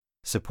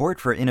Support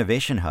for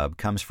Innovation Hub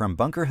comes from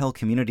Bunker Hill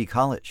Community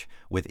College,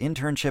 with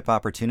internship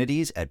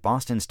opportunities at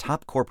Boston's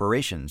top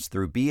corporations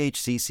through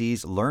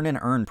BHCC's Learn and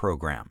Earn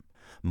program.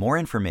 More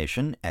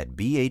information at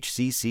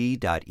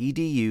bhcc.edu/LE.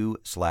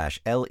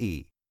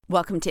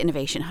 Welcome to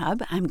Innovation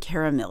Hub. I'm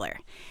Kara Miller.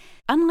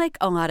 Unlike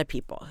a lot of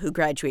people who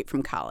graduate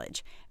from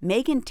college,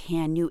 Megan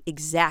Tan knew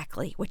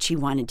exactly what she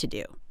wanted to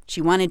do. She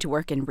wanted to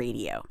work in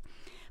radio.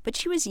 But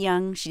she was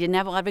young, she didn't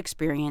have a lot of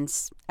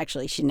experience.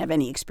 Actually, she didn't have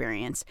any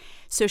experience.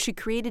 So she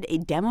created a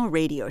demo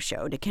radio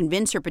show to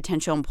convince her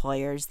potential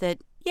employers that,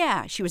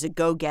 yeah, she was a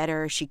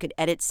go-getter, she could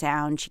edit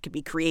sound, she could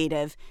be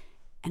creative,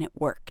 and it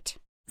worked.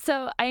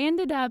 So I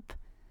ended up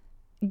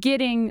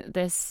getting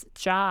this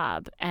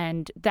job,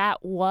 and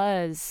that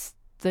was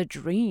the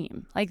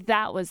dream. Like,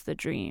 that was the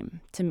dream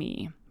to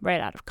me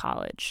right out of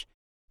college.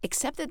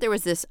 Except that there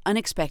was this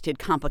unexpected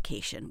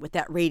complication with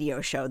that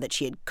radio show that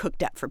she had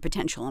cooked up for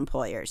potential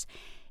employers.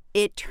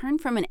 It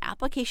turned from an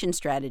application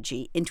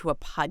strategy into a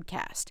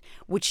podcast,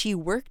 which she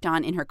worked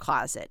on in her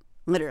closet.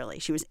 Literally,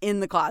 she was in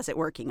the closet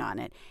working on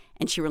it,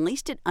 and she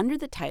released it under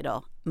the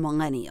title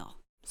Millennial.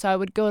 So I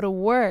would go to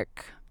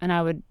work, and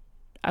I would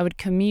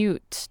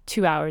commute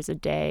 2 hours a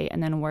day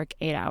and then work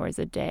 8 hours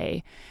a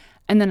day.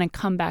 And then I'd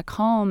come back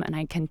home, and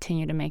I'd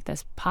continue to make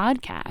this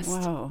podcast.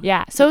 Whoa.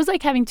 Yeah, so it was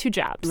like having two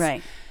jobs.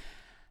 Right.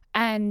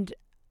 And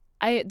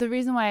the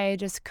reason why I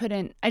just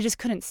couldn't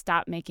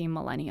stop making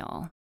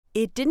Millennial.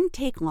 It didn't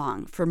take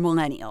long for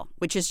Millennial,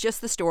 which is just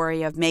the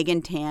story of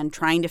Megan Tan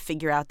trying to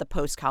figure out the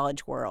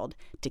post-college world,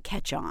 to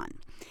catch on.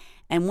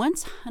 And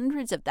once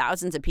hundreds of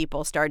thousands of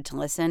people started to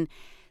listen,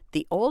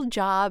 the old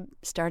job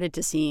started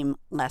to seem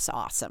less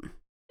awesome.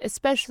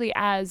 Especially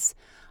as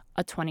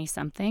a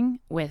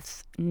 20-something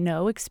with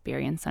no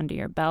experience under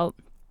your belt.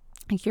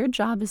 Your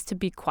job is to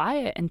be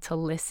quiet and to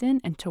listen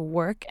and to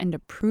work and to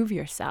prove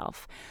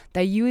yourself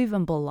that you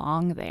even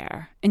belong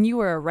there and you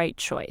were a right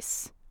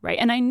choice, right?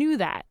 And I knew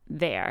that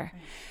there.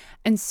 Right.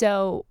 And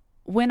so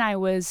when I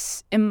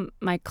was in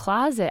my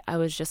closet, I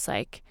was just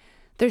like,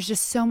 there's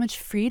just so much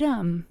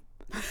freedom.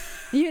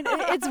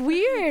 It's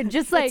weird.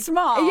 Just like, it's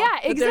small. Yeah,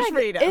 exactly. There's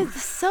freedom.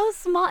 It's so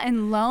small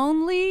and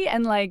lonely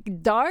and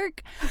like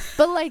dark,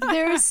 but like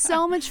there is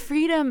so much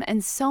freedom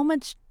and so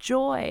much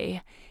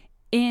joy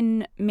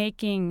in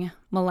making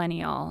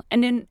Millennial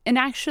and in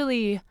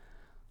actually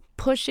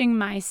pushing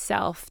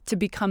myself to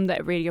become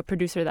the radio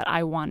producer that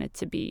I wanted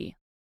to be.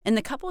 In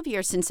the couple of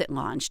years since it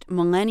launched,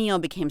 Millennial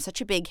became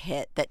such a big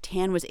hit that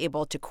Tan was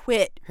able to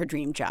quit her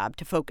dream job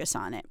to focus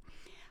on it.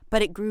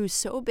 But it grew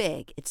so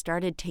big, it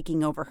started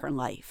taking over her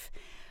life,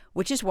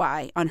 which is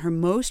why on her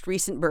most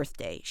recent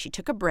birthday, she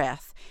took a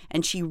breath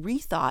and she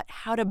rethought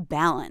how to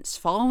balance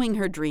following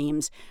her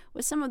dreams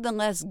with some of the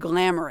less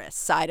glamorous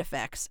side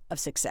effects of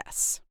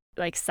success.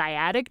 Like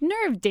sciatic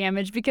nerve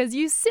damage because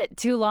you sit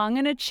too long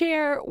in a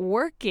chair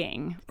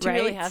working. Do you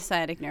really have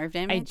sciatic nerve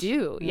damage? I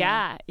do.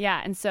 Yeah.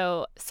 And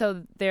so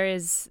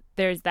there's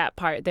that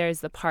part.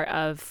 There's the part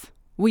of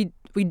we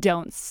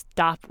don't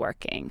stop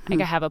working. Like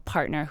I have a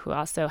partner who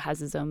also has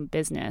his own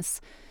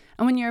business.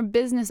 And when you're a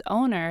business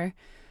owner,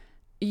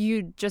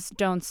 you just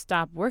don't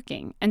stop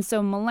working. And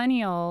so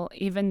Millennial,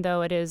 even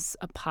though it is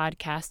a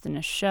podcast and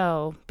a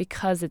show,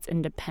 because it's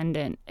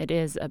independent, it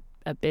is a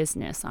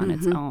business on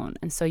its own.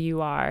 And so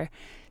you are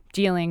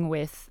dealing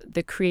with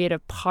the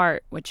creative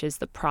part, which is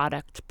the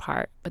product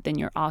part, but then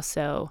you're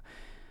also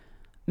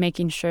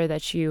making sure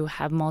that you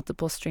have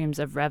multiple streams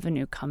of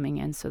revenue coming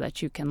in so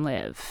that you can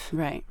live.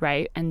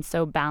 Right. And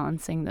so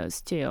balancing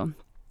those two.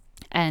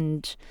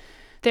 And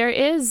there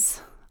is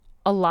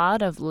a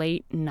lot of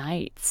late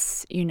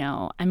nights,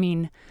 I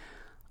mean,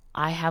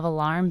 I have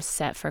alarms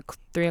set for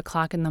 3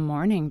 o'clock in the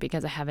morning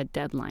because I have a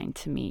deadline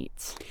to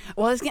meet.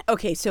 Well,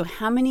 okay, so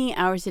how many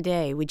hours a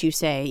day would you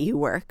say you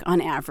work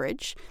on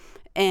average?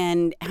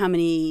 And how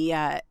many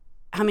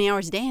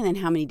hours a day, and then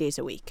how many days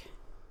a week?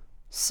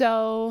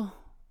 So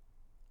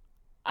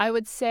I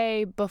would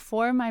say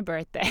before my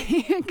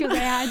birthday, because I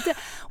had to.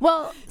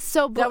 Well,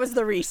 so that was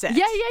the reset.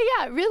 Yeah.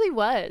 It really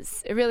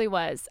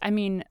was. I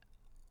mean,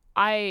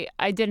 I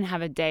didn't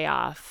have a day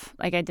off.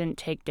 Like I didn't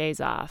take days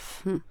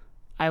off.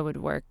 I would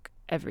work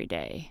every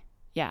day.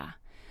 Yeah.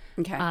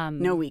 Okay.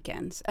 No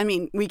weekends. I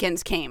mean,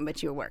 weekends came,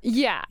 but you worked.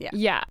 Yeah.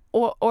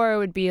 Or it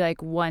would be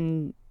like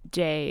one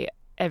day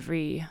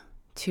every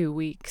 2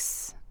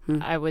 weeks.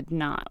 I would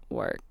not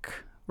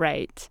work.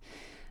 Right.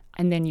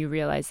 And then you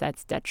realize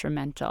that's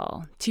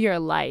detrimental to your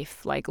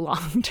life, like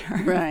long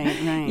term.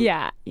 Right.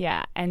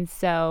 Yeah. And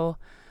so,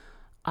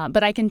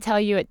 but I can tell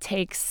you it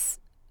takes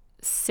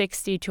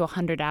 60 to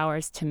 100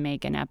 hours to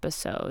make an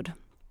episode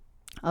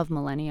of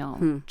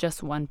Millennial,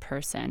 just one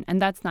person.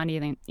 And that's not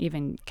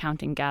even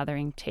counting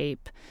gathering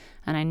tape.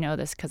 And I know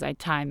this because I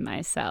time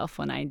myself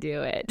when I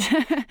do it.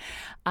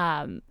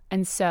 And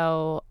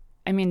so,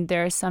 I mean,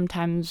 there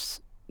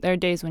are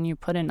days when you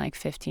put in like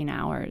 15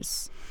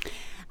 hours.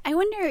 I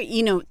wonder,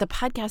 the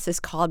podcast is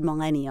called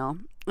Millennial.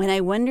 And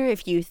I wonder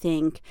if you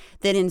think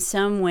that in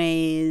some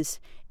ways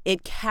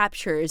it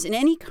captures, in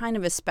any kind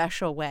of a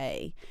special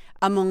way,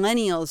 a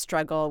millennial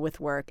struggle with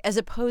work as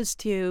opposed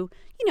to,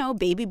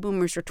 baby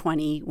boomers were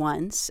 20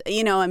 once.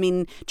 Gen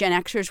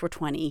Xers were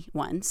 20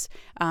 once.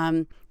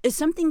 Is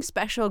something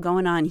special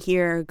going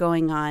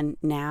on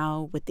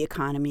now with the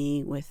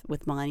economy, with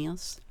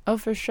millennials? Oh,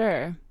 for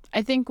sure.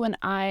 I think when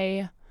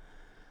I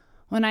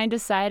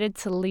decided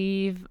to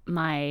leave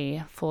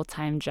my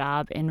full-time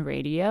job in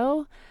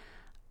radio,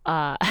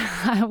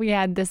 we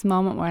had this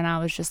moment when I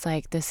was just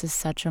like, this is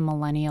such a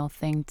millennial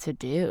thing to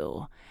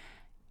do.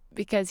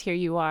 Because here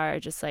you are,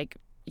 just like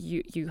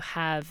you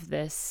have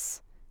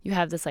this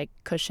like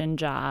cushion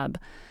job,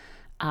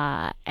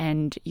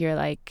 and you're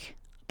like,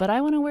 but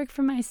I want to work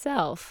for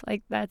myself.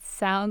 Like, that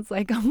sounds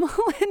like a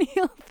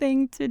millennial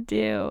thing to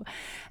do.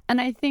 And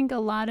I think a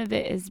lot of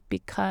it is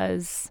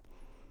because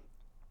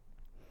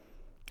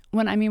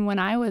when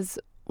I was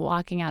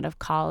walking out of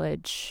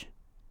college,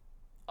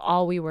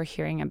 all we were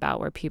hearing about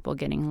were people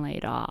getting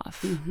laid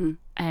off. Mm-hmm.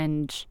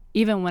 And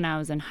even when I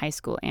was in high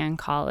school and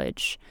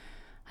college,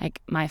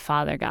 like, my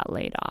father got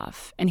laid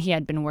off, and he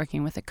had been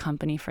working with a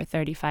company for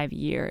 35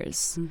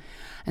 years. Mm.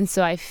 And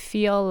so I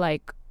feel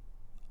like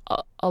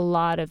a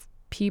lot of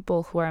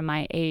people who are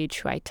my age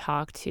who I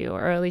talk to,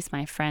 or at least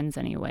my friends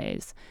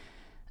anyways,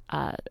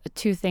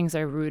 two things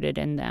are rooted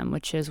in them,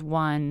 which is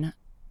one,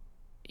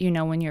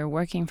 when you're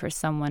working for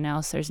someone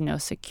else, there's no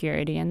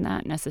security in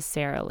that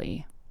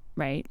necessarily,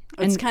 right?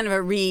 It's kind of a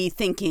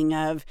rethinking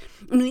of,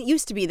 it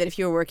used to be that if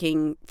you were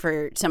working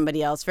for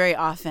somebody else, very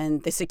often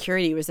the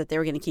security was that they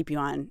were going to keep you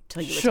on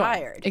until you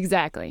retired.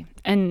 Exactly.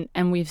 And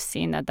we've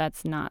seen that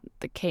that's not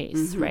the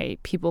case, Mm-hmm.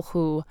 right? People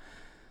who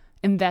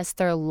invest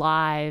their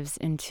lives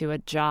into a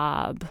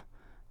job,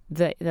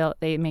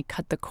 they may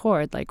cut the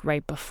cord like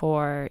right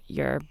before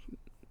your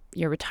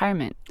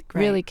retirement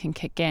really can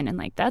kick in, and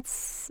like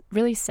that's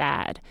really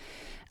sad.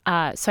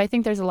 So I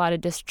think there's a lot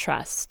of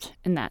distrust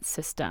in that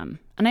system,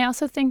 and I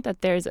also think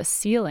that there's a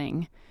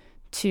ceiling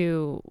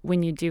to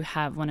when you do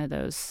have one of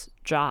those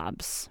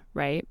jobs,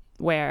 right,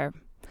 where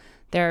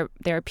there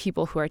are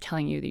people who are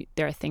telling you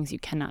there are things you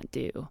cannot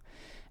do,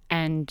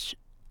 and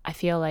I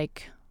feel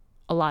like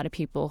a lot of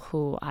people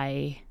who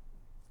I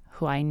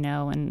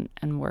know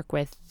and work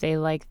with, they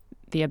like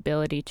the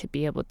ability to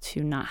be able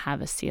to not have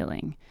a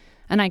ceiling.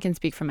 And I can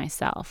speak for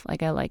myself.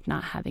 Like, I like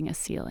not having a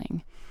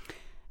ceiling.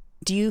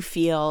 Do you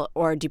feel,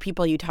 or do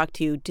people you talk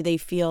to, do they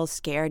feel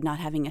scared not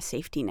having a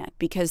safety net?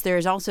 Because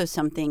there's also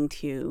something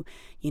to,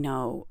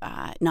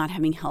 not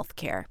having health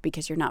care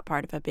because you're not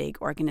part of a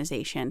big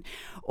organization.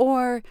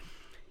 Or,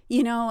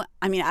 I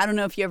don't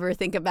know if you ever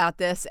think about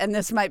this, and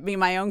this might be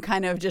my own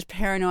kind of just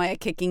paranoia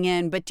kicking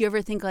in, but do you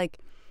ever think like,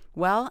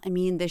 well,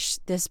 this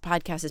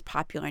podcast is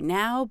popular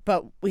now,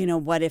 but,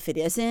 what if it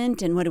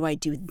isn't? And what do I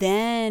do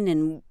then?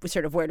 And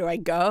sort of where do I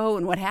go?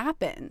 And what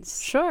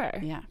happens? Sure.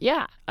 Yeah.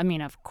 Yeah.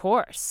 Of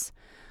course.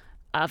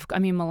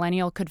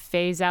 Millennial could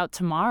phase out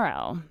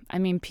tomorrow.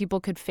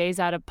 People could phase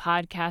out a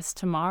podcast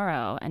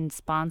tomorrow and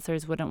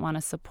sponsors wouldn't want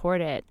to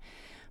support it.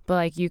 But,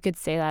 like, you could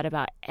say that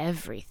about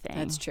everything.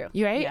 That's true.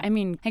 You right?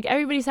 Yeah.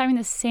 Everybody's having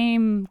the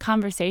same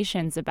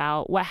conversations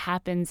about what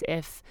happens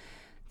if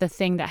the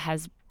thing that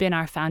has been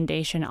our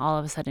foundation all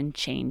of a sudden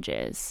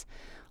changes.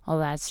 Well,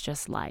 that's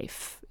just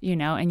life,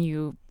 and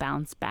you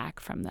bounce back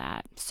from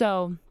that.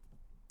 So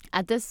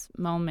at this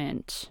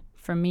moment,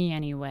 for me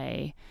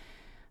anyway,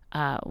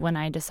 when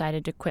I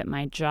decided to quit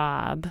my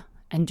job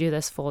and do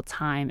this full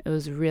time, it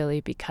was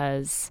really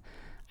because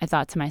I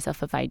thought to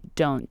myself, if I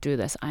don't do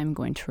this, I'm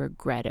going to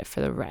regret it for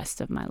the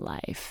rest of my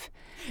life.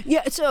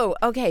 Yeah. So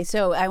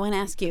I want to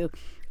ask you,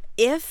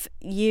 if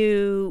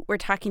you were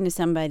talking to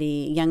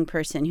somebody, a young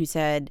person who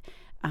said,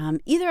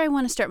 either I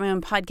want to start my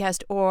own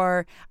podcast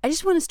or I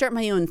just want to start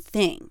my own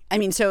thing.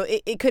 So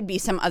it could be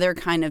some other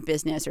kind of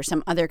business or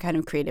some other kind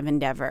of creative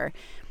endeavor.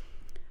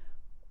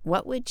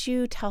 What would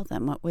you tell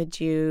them? What would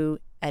you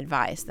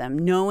advise them,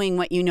 knowing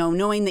what you know,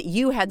 knowing that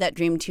you had that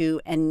dream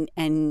too, and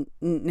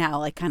now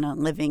like kind of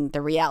living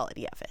the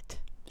reality of it?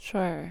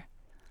 Sure.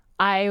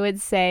 I would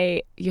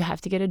say you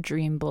have to get a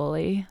dream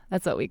bully.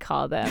 That's what we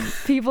call them.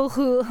 People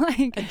who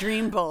like... A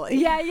dream bully.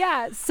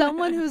 Yeah.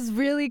 Someone who's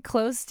really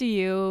close to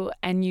you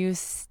and you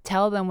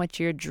tell them what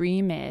your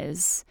dream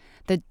is,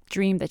 the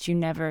dream that you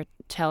never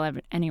tell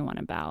anyone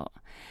about.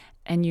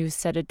 And you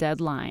set a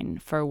deadline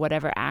for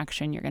whatever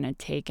action you're going to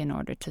take in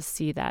order to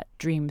see that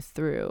dream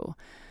through.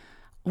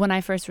 When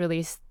I first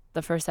released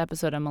the first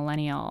episode of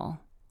Millennial,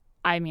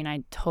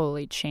 I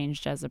totally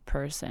changed as a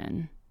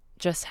person.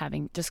 Just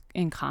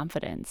in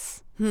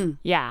confidence.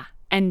 Yeah.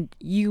 And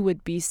you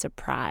would be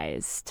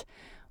surprised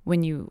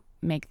when you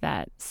make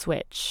that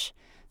switch.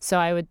 So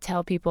I would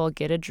tell people,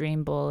 get a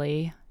dream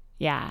bully.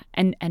 Yeah.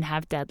 And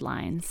have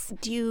deadlines.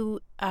 Do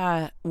you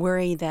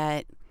worry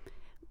that,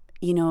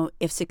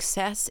 if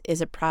success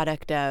is a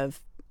product of,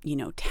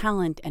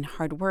 talent and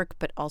hard work,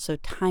 but also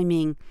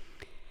timing,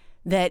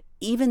 that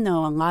even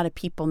though a lot of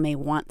people may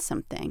want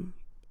something,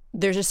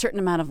 there's a certain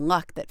amount of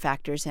luck that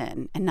factors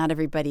in, and not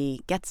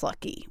everybody gets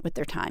lucky with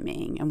their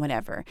timing and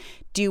whatever.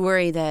 Do you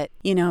worry that,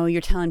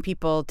 you're telling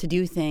people to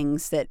do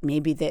things that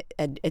maybe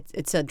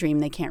it's a dream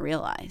they can't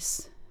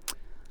realize?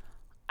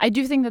 I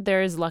do think that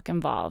there is luck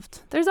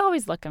involved. There's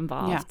always luck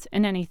involved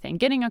in anything.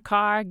 Getting a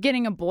car,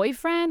 getting a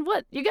boyfriend,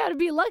 what? You got to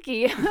be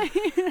lucky,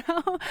 you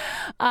know?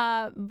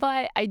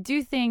 But I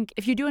do think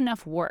if you do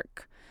enough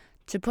work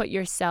to put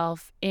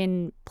yourself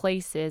in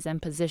places and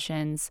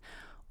positions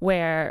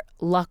where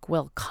luck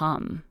will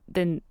come,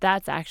 then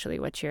that's actually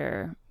what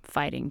you're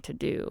fighting to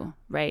do,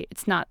 right?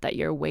 It's not that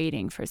you're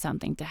waiting for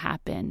something to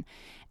happen.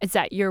 It's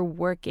that you're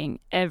working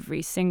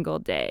every single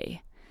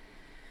day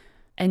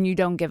and you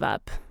don't give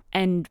up.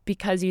 And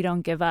because you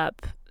don't give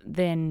up,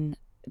 then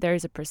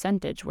there's a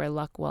percentage where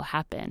luck will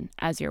happen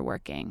as you're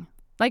working.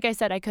 Like I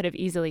said, I could have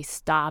easily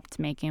stopped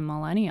making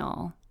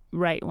Millennial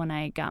right when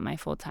I got my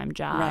full-time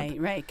job.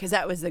 Right, because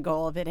that was the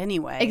goal of it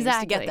anyway.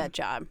 Exactly. To get that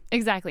job.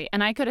 Exactly.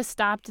 And I could have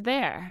stopped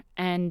there,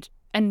 and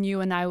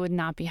you and I would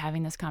not be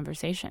having this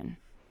conversation.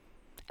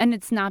 And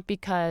it's not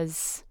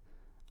because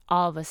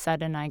all of a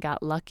sudden I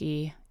got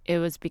lucky. It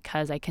was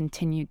because I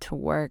continued to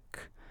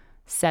work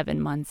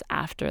 7 months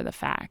after the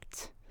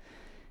fact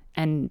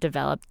and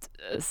developed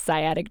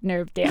sciatic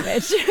nerve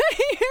damage.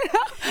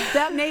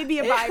 That may be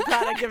a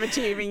byproduct of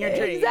achieving your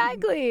dream.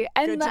 Exactly.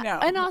 And Good to know.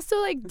 And also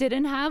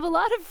didn't have a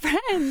lot of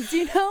friends,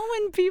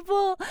 when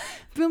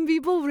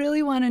people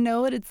really want to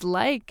know what it's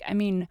like. I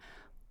mean,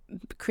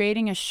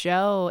 creating a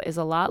show is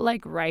a lot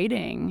like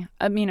writing.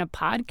 A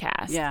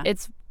podcast. Yeah.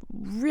 It's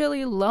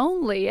really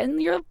lonely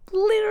and you're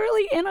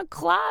literally in a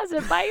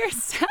closet by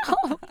yourself.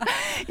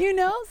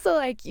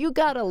 So you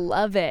gotta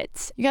love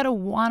it. You gotta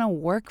want to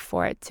work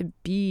for it to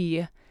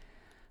be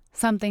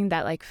something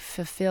that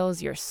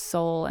fulfills your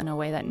soul in a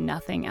way that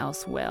nothing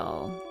else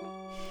will.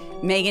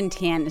 Megan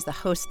Tan is the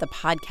host of the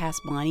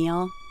podcast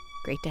Millennial.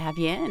 Great to have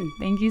you in.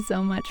 Thank you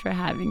so much for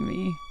having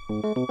me.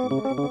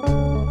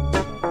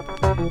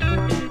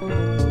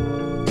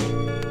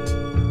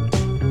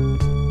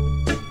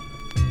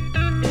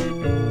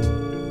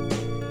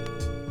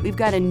 We've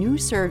got a new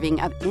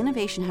serving of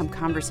Innovation Hub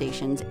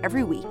conversations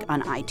every week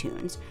on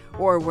iTunes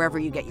or wherever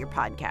you get your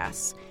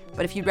podcasts.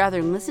 But if you'd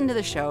rather listen to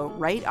the show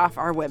right off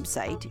our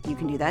website, you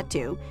can do that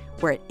too.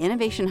 We're at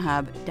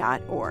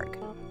innovationhub.org.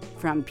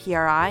 From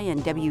PRI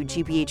and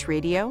WGBH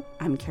Radio,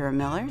 I'm Kara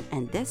Miller,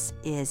 and this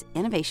is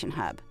Innovation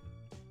Hub.